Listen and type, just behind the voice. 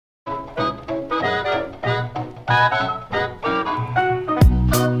What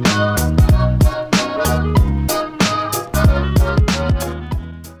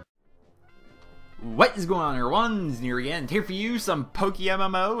is going on, everyone? It's Nero again, here for you some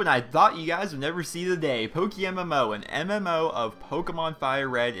PokeMMO, and I thought you guys would never see the day. PokeMMO, an MMO of Pokemon Fire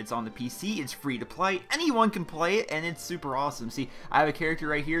Red. It's on the PC, it's free to play, anyone can play it, and it's super awesome. See, I have a character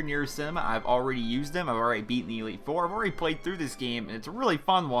right here, NerosCinema. I've already used him, I've already beaten the Elite Four, I've already played through this game, and it's a really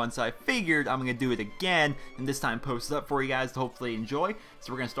fun one, so I figured I'm going to do it again, and this time post it up for you guys to hopefully enjoy.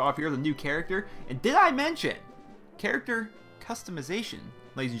 So we're going to start off here with a new character, and did I mention character customization,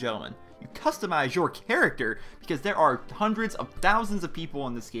 ladies and gentlemen? You customize your character because there are hundreds of thousands of people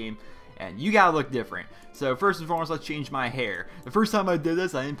in this game and you gotta look different. So first and foremost, let's change my hair. The first time I did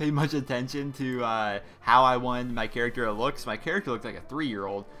this, I didn't pay much attention to how I wanted my character to look. So my character looked like a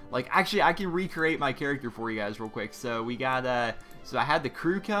 3-year-old. Like, actually, I can recreate my character for you guys real quick. So we got so I had the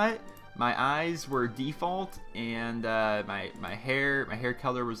crew cut, my eyes were default, and my hair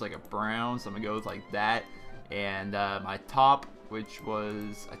color was like a brown, so I'm gonna go with like that. And my top, which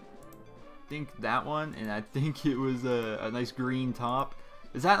was I think that one, and I think it was a nice green top.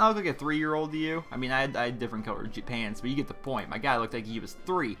 Does that not look like a 3-year-old to you? I mean, I had different colored pants, but you get the point. My guy looked like he was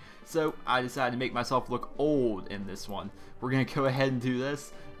 3, so I decided to make myself look old in this one. We're gonna go ahead and do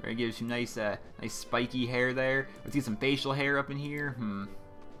this. We're gonna give some nice spiky hair there. Let's get some facial hair up in here. I'm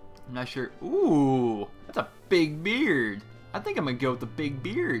not sure. Ooh, that's a big beard. I think I'm gonna go with the big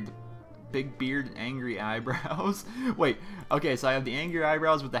beard. Big beard and angry eyebrows. Wait, okay, so I have the angry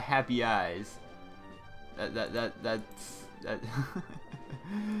eyebrows with the happy eyes. That's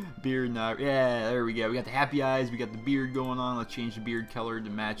beard not. Yeah, there we go. We got the happy eyes, we got the beard going on. Let's change the beard color to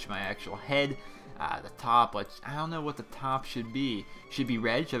match my actual head. The top, I don't know what the top should be. Should be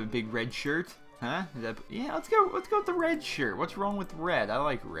red. Should have a big red shirt. Huh? Yeah, let's go with the red shirt. What's wrong with red? I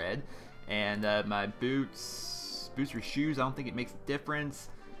like red. And my boots or shoes, I don't think it makes a difference.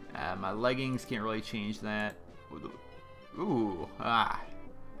 My leggings, can't really change that. Ooh,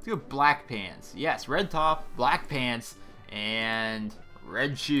 let's go black pants. Yes, red top, black pants, and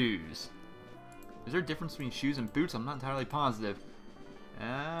red shoes. Is there a difference between shoes and boots? I'm not entirely positive.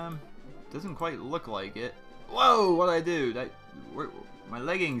 Doesn't quite look like it. Whoa, what'd I do? My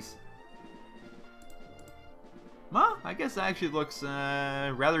leggings. Well, I guess that actually looks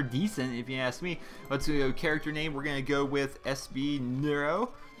rather decent if you ask me. Let's go character name. We're going to go with SB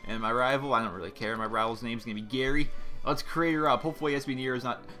Nero. And my rival, I don't really care. My rival's name's going to be Gary. Let's create her up. Hopefully SB Nero's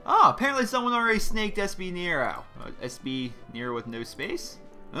not... Oh, apparently someone already snaked SB Nero. SB Nero with no space?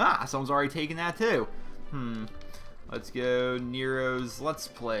 Someone's already taken that too. Let's go Nero's Let's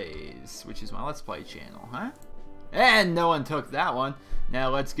Plays, which is my Let's Play channel, huh? And no one took that one. Now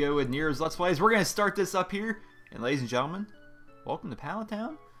let's go with Nero's Let's Plays. We're going to start this up here. And ladies and gentlemen, welcome to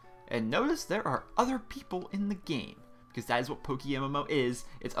Palatown. And notice there are other people in the game. Because that is what PokeMMO is.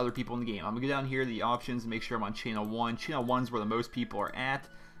 It's other people in the game. I'm going to go down here to the options and make sure I'm on Channel 1. Channel 1 is where the most people are at.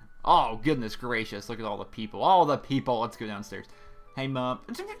 Oh, goodness gracious. Look at all the people. All the people. Let's go downstairs. Hey, Mom.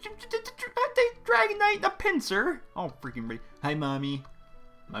 Dragonite, the pincer. Oh, freaking ready. Hi, Mommy.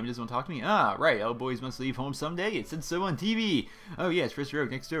 Mommy doesn't want to talk to me? Ah, right. All boys must leave home someday. It said so on TV. Oh, yes. Professor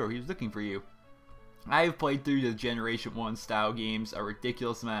Oak next door. He was looking for you. I've played through the Generation 1 style games a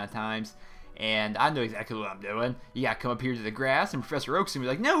ridiculous amount of times, and I know exactly what I'm doing. You gotta come up here to the grass, and Professor Oak's gonna be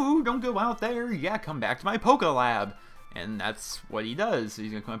like, no, don't go out there. You gotta come back to my Poke Lab. And that's what he does. So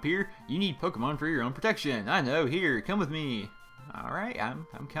he's gonna come up here. You need Pokemon for your own protection. I know. Here, come with me. Alright, I'm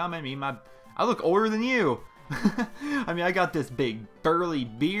coming. I look older than you. I mean, I got this big burly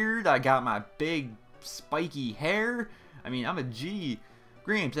beard. I got my big spiky hair. I mean, I'm a G.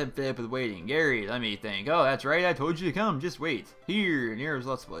 Graham said fed up with waiting. Gary, let me think. Oh, that's right. I told you to come. Just wait. Here, Nero's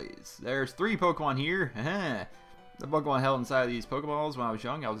Let's Plays. There's 3 Pokemon here. The Pokemon held inside of these Pokeballs when I was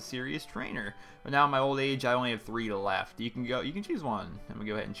young. I was a serious trainer. But now in my old age, I only have 3 left. You can choose one. I'm gonna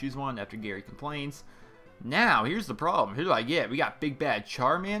go ahead and choose one after Gary complains. Now, here's the problem. Who do I get? We got Big Bad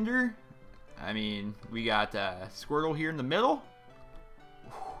Charmander. I mean, we got Squirtle here in the middle.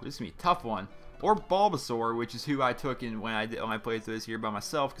 Whew, this is gonna be a tough one. Or Bulbasaur, which is who I took in when I played through this here by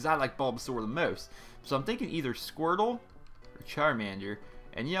myself, because I like Bulbasaur the most. So I'm thinking either Squirtle or Charmander.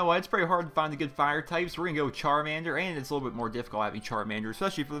 And you know what? It's pretty hard to find the good fire types. We're going to go with Charmander, and it's a little bit more difficult having Charmander,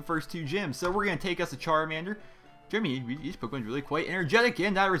 especially for the first 2 gyms. So we're going to take us a Charmander. Jeremy, these Pokemon's really quite energetic,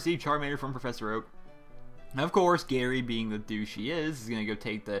 and I received Charmander from Professor Oak. And of course, Gary, being the douche he is going to go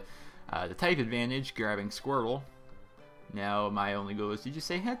take the type advantage, grabbing Squirtle. Now my only goal is to just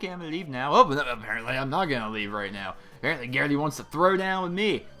say, heck yeah, I'm gonna leave now. Oh, but apparently I'm not gonna leave right now. Apparently Gary wants to throw down with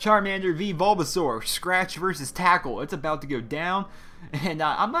me. Charmander v Bulbasaur, Scratch versus Tackle. It's about to go down, and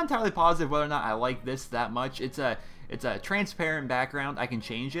I'm not entirely positive whether or not I like this that much. It's a transparent background. I can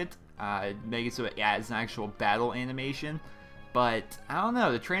change it, make it so it adds an actual battle animation. But I don't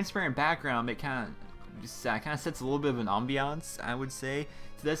know, the transparent background, it kind of sets a little bit of an ambiance, I would say,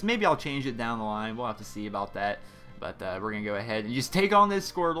 to this. Maybe I'll change it down the line. We'll have to see about that. But we're going to go ahead and just take on this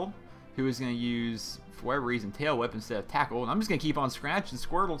Squirtle, who is going to use, for whatever reason, Tail Whip instead of Tackle. And I'm just going to keep on scratching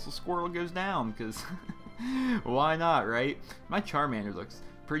Squirtle until Squirtle goes down, because why not, right? My Charmander looks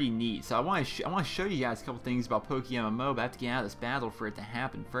pretty neat. So I want to show you guys a couple things about PokeMMO, but I have to get out of this battle for it to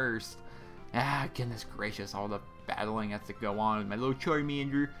happen first. Ah, goodness gracious, all the battling has to go on with my little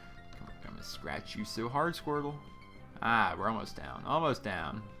Charmander. I'm going to scratch you so hard, Squirtle. Ah, we're almost down. Almost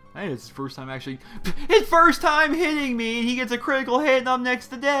down. Hey, it's his first time actually. His first time hitting me, and he gets a critical hit, and I'm next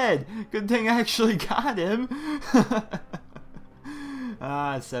to dead. Good thing I actually got him.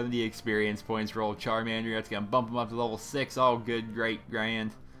 70 experience points for old Charmander. That's gonna bump him up to level 6. All good, great,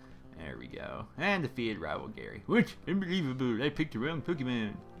 grand. There we go. And defeated rival Gary. Which unbelievable! I picked the wrong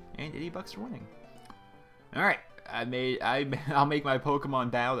Pokemon. And 80 bucks for winning. All right, I'll make my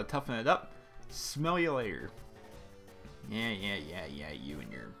Pokemon battle to toughen it up. Smell you later. Yeah, you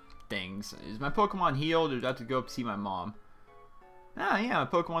and your things. Is my Pokemon healed, or do I have to go up to see my mom? Ah, yeah, my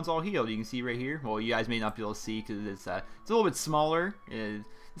Pokemon's all healed. You can see right here. Well, you guys may not be able to see because it's a little bit smaller.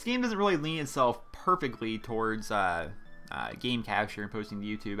 This game doesn't really lean itself perfectly towards game capture and posting to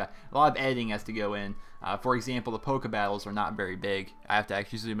YouTube. A lot of editing has to go in. For example, the Poke battles are not very big. I have to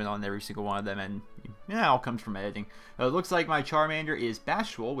actually zoom in on every single one of them, and yeah, it all comes from editing. It looks like my Charmander is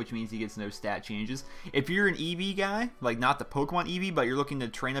Bashful, which means he gets no stat changes. If you're an EV guy, like not the Pokemon EV, but you're looking to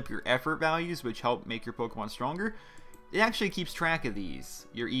train up your effort values, which help make your Pokemon stronger, it actually keeps track of these,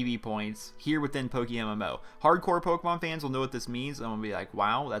 your EV points, here within PokeMMO. Hardcore Pokemon fans will know what this means, and will be like,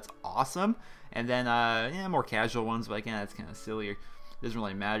 wow, that's awesome. And then, yeah, more casual ones, like, yeah, that's kind of sillier. Doesn't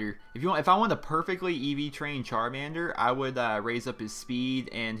really matter. If I want to perfectly EV train Charmander, I would raise up his speed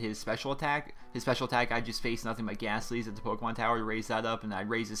and his special attack. His special attack, I just face nothing but Ghastlies at the Pokemon Tower to raise that up, and I'd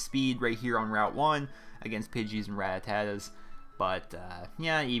raise his speed right here on Route 1 against Pidgeys and Rattatas. But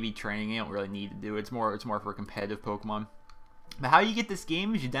yeah, EV training, you don't really need to do it. It's more for competitive Pokemon. But how you get this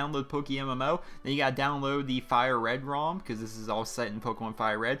game is you download PokeMMO, then you gotta download the Fire Red ROM, because this is all set in Pokemon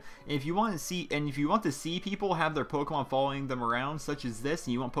Fire Red. And if you want to see people have their Pokemon following them around, such as this,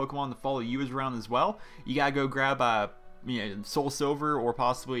 and you want Pokemon to follow you around as well, you gotta go grab Soul Silver or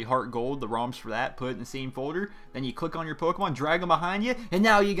possibly Heart Gold, the ROMs for that, put it in the same folder, then you click on your Pokemon, drag them behind you, and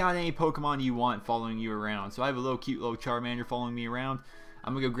now you got any Pokemon you want following you around. So I have a cute little Charmander following me around.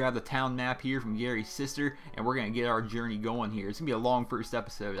 I'm going to go grab the town map here from Gary's sister, and we're going to get our journey going here. It's going to be a long first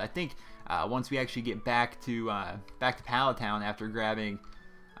episode. I think once we actually get back to Pallet Town after grabbing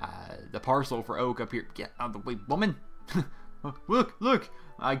the parcel for Oak up here. Get out of the way, woman! Look!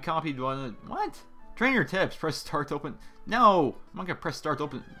 I copied one. What? Trainer tips. Press start to open. No! I'm not going to press start to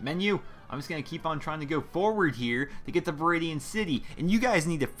open menu. I'm just going to keep on trying to go forward here to get to Viridian City. And you guys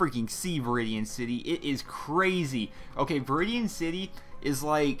need to freaking see Viridian City. It is crazy. Okay, Viridian City is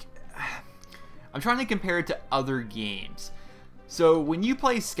like, I'm trying to compare it to other games. So when you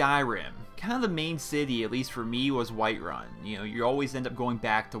play Skyrim, kind of the main city, at least for me, was Whiterun. You know, you always end up going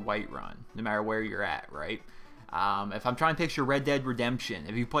back to Whiterun, no matter where you're at, right? If I'm trying to picture Red Dead Redemption,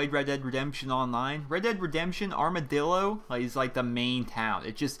 if you played Red Dead Redemption online, Red Dead Redemption, Armadillo is like the main town.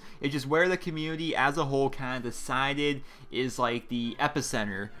 It's just where the community as a whole kind of decided is like the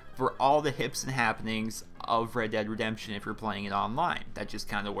epicenter for all the hips and happenings of Red Dead Redemption if you're playing it online. That's just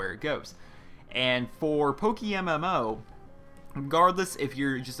kind of where it goes. And for PokeMMO, regardless if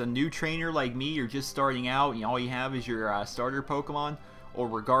you're just a new trainer like me, you're just starting out and all you have is your starter Pokemon, or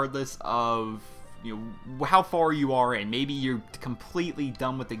regardless of how far you are in, maybe you're completely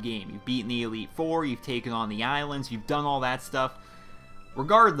done with the game, you've beaten the Elite Four, you've taken on the islands, you've done all that stuff.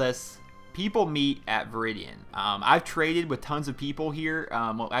 Regardless, people meet at Viridian. I've traded with tons of people here.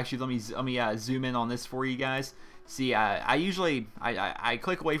 Well, actually, let me zoom in on this for you guys. See, I usually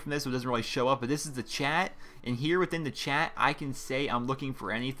click away from this so it doesn't really show up, but this is the chat, and here within the chat, I can say I'm looking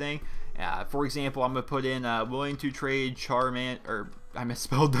for anything. For example, I'm gonna put in willing to trade Charmander, or I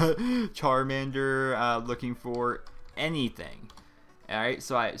misspelled that, Charmander, looking for anything. Alright,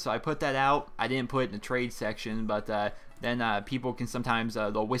 so I put that out. I didn't put it in the trade section, but then people can sometimes,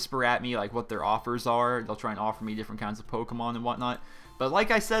 they'll whisper at me like what their offers are. They'll try and offer me different kinds of Pokemon and whatnot. But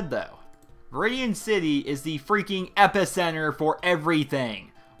like I said though, Viridian City is the freaking epicenter for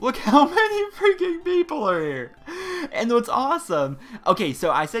everything. Look how many freaking people are here. And what's awesome, okay,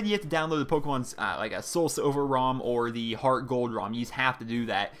 so I said you have to download the Pokemon's like a Soul Silver ROM or the Heart Gold ROM. You just have to do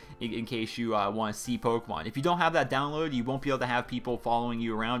that in case you want to see Pokemon. If you don't have that download, you won't be able to have people following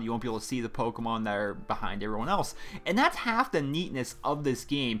you around. You won't be able to see the Pokemon that are behind everyone else. And that's half the neatness of this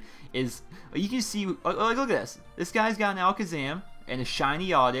game. Is you can see, like, look at this. This guy's got an Alakazam and a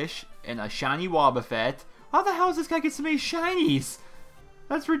shiny Oddish and a shiny Wobbuffet. How the hell does this guy get so many shinies?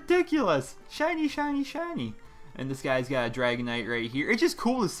 That's ridiculous. Shiny, shiny, shiny. And this guy's got a Dragonite right here. It's just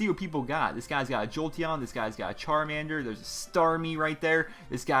cool to see what people got. This guy's got a Jolteon. This guy's got a Charmander. There's a Starmie right there.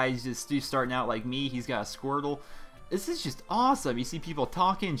 This guy's just starting out like me. He's got a Squirtle. This is just awesome. You see people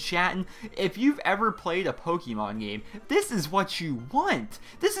talking, chatting. If you've ever played a Pokemon game, this is what you want.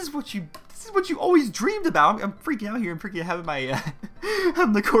 This is what you always dreamed about. I'm freaking out here. I'm freaking having my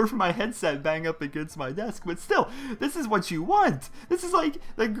having the cord from my headset bang up against my desk. But still, this is what you want. This is like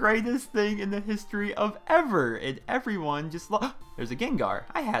the greatest thing in the history of ever. And everyone just there's a Gengar.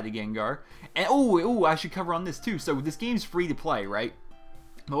 I had a Gengar. And oh, I should cover on this too. So this game's free to play, right?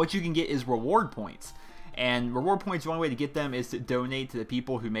 But what you can get is reward points. And reward points, one way to get them is to donate to the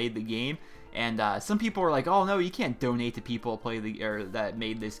people who made the game. And some people are like, "Oh no, you can't donate to people that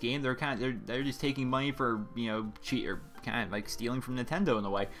made this game. They're just taking money for, you know, cheat or kind of like stealing from Nintendo in a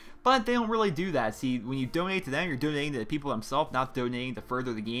way." But they don't really do that. See, when you donate to them, you're donating to the people themselves, not donating to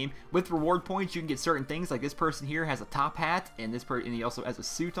further the game. With reward points, you can get certain things. Like this person here has a top hat, and he also has a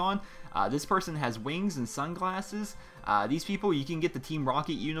suit on. This person has wings and sunglasses. These people, you can get the Team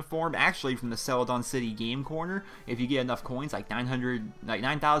Rocket uniform actually from the Celadon City Game Corner. If you get enough coins, like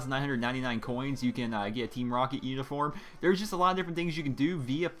 9,999 coins, you can get a Team Rocket uniform. There's just a lot of different things you can do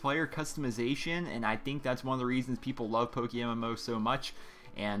via player customization, and I think that's one of the reasons people love PokeMMO so much.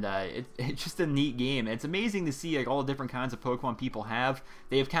 And it's just a neat game. It's amazing to see like all the different kinds of Pokemon people have.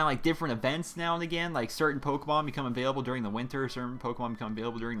 They have kind of like different events now and again. Like certain Pokemon become available during the winter, certain Pokemon become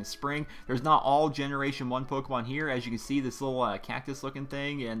available during the spring. There's not all Generation 1 Pokemon here. As you can see, this little cactus looking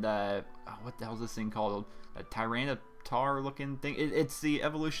thing, and what the hell is this thing called? A Tyranitar looking thing. It's the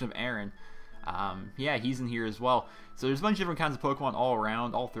evolution of Aaron. Yeah, he's in here as well. So there's a bunch of different kinds of Pokemon all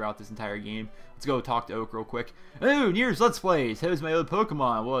around, all throughout this entire game. Let's go talk to Oak real quick. Oh, Nears Let's Plays. How's my old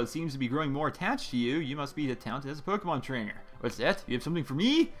Pokemon? Well, it seems to be growing more attached to you. You must be talented as a Pokemon trainer. What's that? You have something for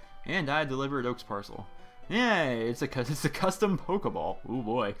me? And I delivered Oak's parcel. Yeah, it's a custom Pokeball. Oh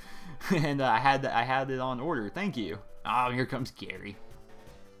boy. And I had it on order. Thank you. Oh, here comes Gary.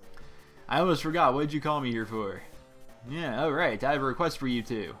 I almost forgot. What did you call me here for? Yeah, alright, I have a request for you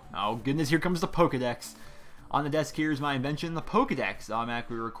two. Oh goodness, here comes the Pokedex. On the desk here is my invention, the Pokedex. It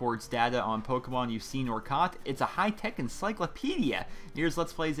automatically records data on Pokemon you've seen or caught. It's a high-tech encyclopedia. Here's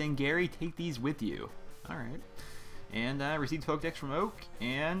Let's Plays and Gary, take these with you. Alright. And I received Pokedex from Oak,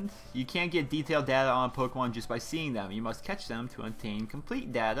 and you can't get detailed data on Pokemon just by seeing them. You must catch them to obtain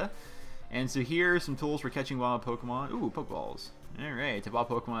complete data. And so here are some tools for catching wild Pokemon. Ooh, Pokeballs. Alright, if a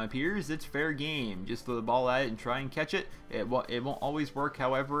Pokemon appears, it's fair game. Just throw the ball at it and try and catch it. It won't always work,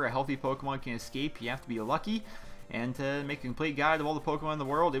 however. A healthy Pokemon can escape. You have to be lucky. And to make a complete guide of all the Pokemon in the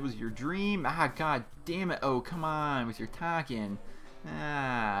world, it was your dream. Ah, god damn it. Oh, come on with your talking.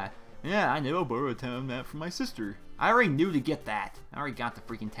 Ah. Yeah, I know. I'll borrow a town map from my sister. I already knew to get that. I already got the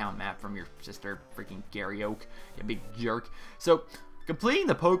freaking town map from your sister, freaking Gary Oak. You big jerk. So, completing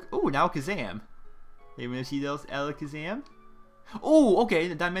the Ooh, an Alakazam. Anyone want to see those Alakazam? Oh, okay,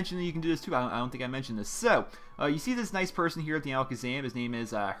 did I mention that you can do this too? I don't think I mentioned this. So, you see this nice person here at the Alakazam. His name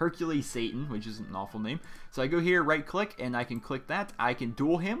is Hercules Satan, which is an awful name. So I go here, right click, and I can click that. I can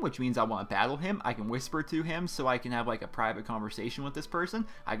duel him, which means I want to battle him. I can whisper to him so I can have like a private conversation with this person.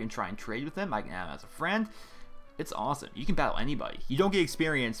 I can try and trade with him. I can have him as a friend. It's awesome. You can battle anybody. You don't get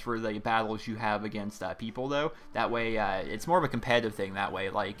experience for the battles you have against people, though. That way, it's more of a competitive thing that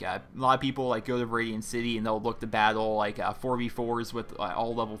way. Like, a lot of people like go to Viridian City and they'll look to battle like 4v4s with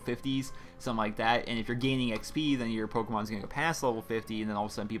all level 50s, something like that. And if you're gaining XP, then your Pokemon's going to go past level 50, and then all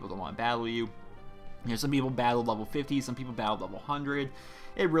of a sudden people don't want to battle you. You know, some people battle level 50, some people battle level 100.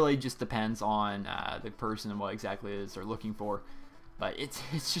 It really just depends on the person and what exactly it is they're looking for. But it's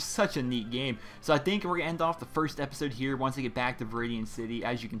just such a neat game. So I think we're going to end off the first episode here once I get back to Viridian City.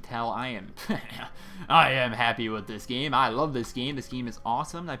 As you can tell, I am happy with this game. I love this game. This game is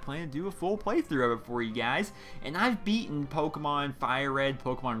awesome. I plan to do a full playthrough of it for you guys. And I've beaten Pokemon Fire Red,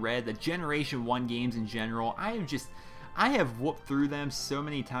 Pokemon Red, the Generation 1 games in general. I have whooped through them so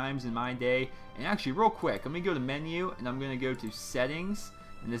many times in my day. And actually, real quick, let me go to menu, and I'm going to go to settings.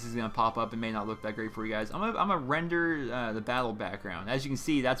 and this is going to pop up. It may not look that great for you guys. I'm gonna render the battle background. As you can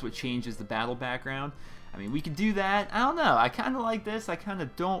see, that's what changes the battle background. I mean, we could do that. I don't know. I kind of like this. I kind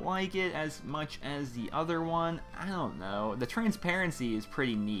of don't like it as much as the other one. I don't know. The transparency is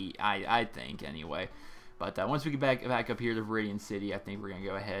pretty neat, I think, anyway. But once we get back up here to Viridian City, I think we're going to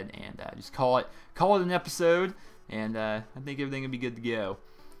go ahead and just call it an episode. And I think everything will be good to go.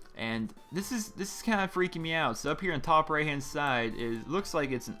 And this is kind of freaking me out. So up here on the top right hand side, it looks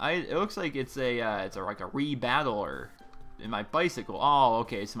like it's like a rebattler in my bicycle. Oh,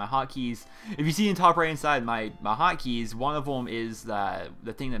 okay. So my hotkeys. If you see in the top right hand side, my hotkeys, one of them is the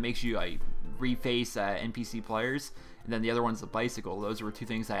thing that makes you like reface NPC players, and then the other one's the bicycle. Those were two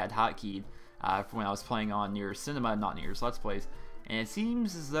things I had hotkeyed from when I was playing on NerosCinema, not Neros Let's Plays. And it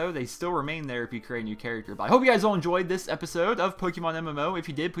seems as though they still remain there if you create a new character. But I hope you guys all enjoyed this episode of Pokemon MMO. If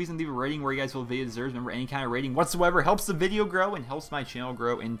you did, please leave a rating where you guys feel the video deserves. Remember, any kind of rating whatsoever helps the video grow and helps my channel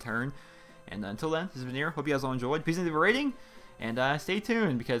grow in turn. And until then, this has been Nero. Hope you guys all enjoyed. Please leave a rating. And stay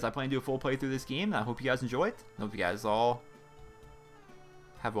tuned, because I plan to do a full playthrough of this game. And I hope you guys enjoy it. I hope you guys all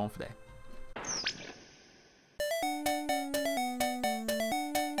have a wonderful day.